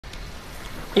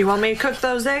You want me to cook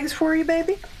those eggs for you,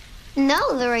 baby?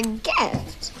 No, they're a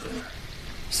gift.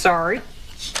 Sorry.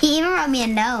 He even wrote me a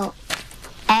note.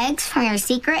 Eggs from your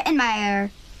secret admirer,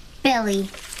 Billy.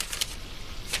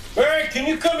 Mary, can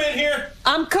you come in here?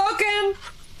 I'm cooking.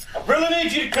 I really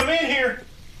need you to come in here.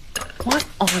 What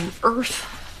on earth?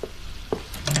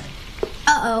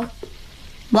 Uh-oh.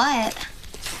 What?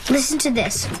 Listen to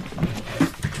this.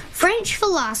 French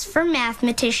philosopher,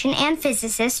 mathematician, and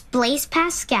physicist Blaise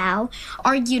Pascal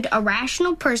argued a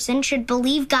rational person should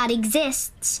believe God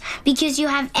exists because you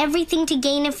have everything to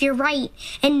gain if you're right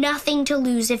and nothing to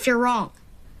lose if you're wrong.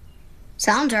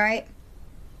 Sounds right.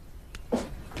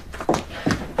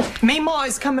 Meemaw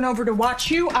is coming over to watch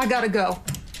you. I gotta go.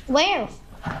 Where?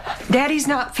 Daddy's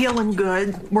not feeling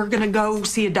good. We're gonna go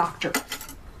see a doctor.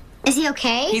 Is he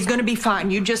okay? He's gonna be fine.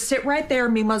 You just sit right there.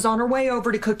 Meemaw's on her way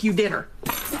over to cook you dinner.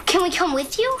 Can we come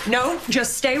with you? No,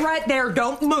 just stay right there.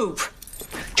 Don't move.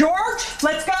 George,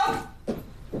 let's go.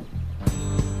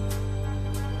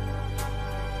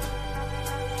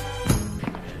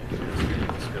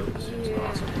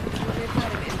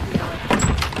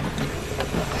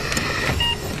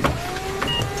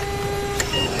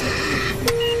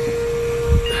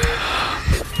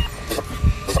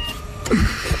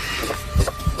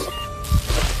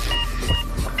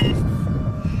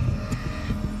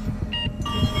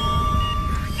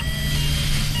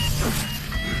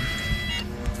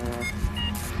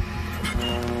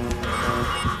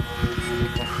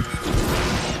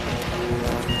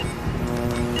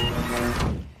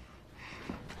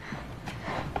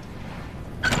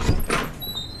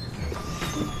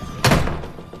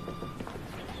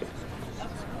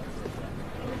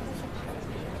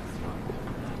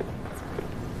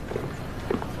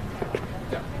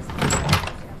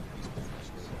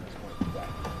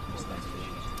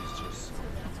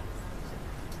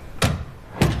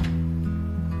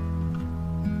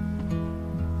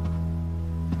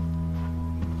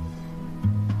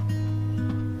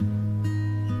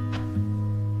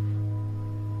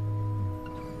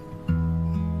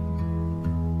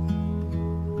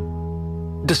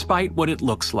 Despite what it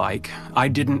looks like, I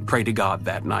didn't pray to God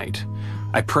that night.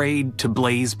 I prayed to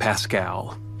Blaise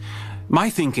Pascal. My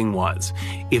thinking was,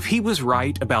 if he was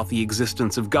right about the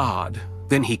existence of God,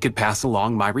 then he could pass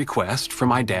along my request for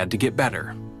my dad to get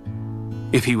better.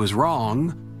 If he was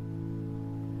wrong,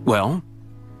 well,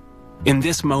 in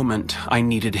this moment, I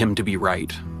needed him to be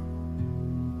right.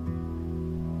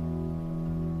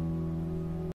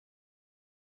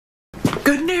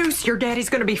 Good news, your daddy's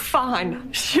gonna be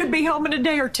fine. Should be home in a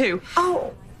day or two.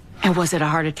 Oh, and was it a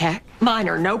heart attack?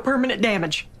 Minor, no permanent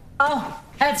damage. Oh,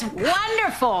 that's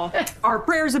wonderful. Our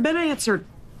prayers have been answered.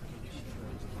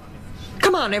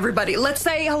 Come on, everybody, let's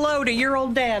say hello to your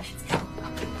old dad.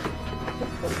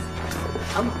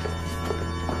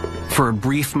 For a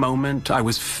brief moment, I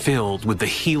was filled with the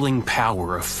healing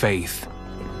power of faith.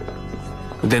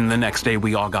 Then the next day,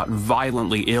 we all got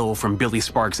violently ill from Billy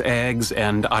Sparks' eggs,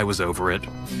 and I was over it.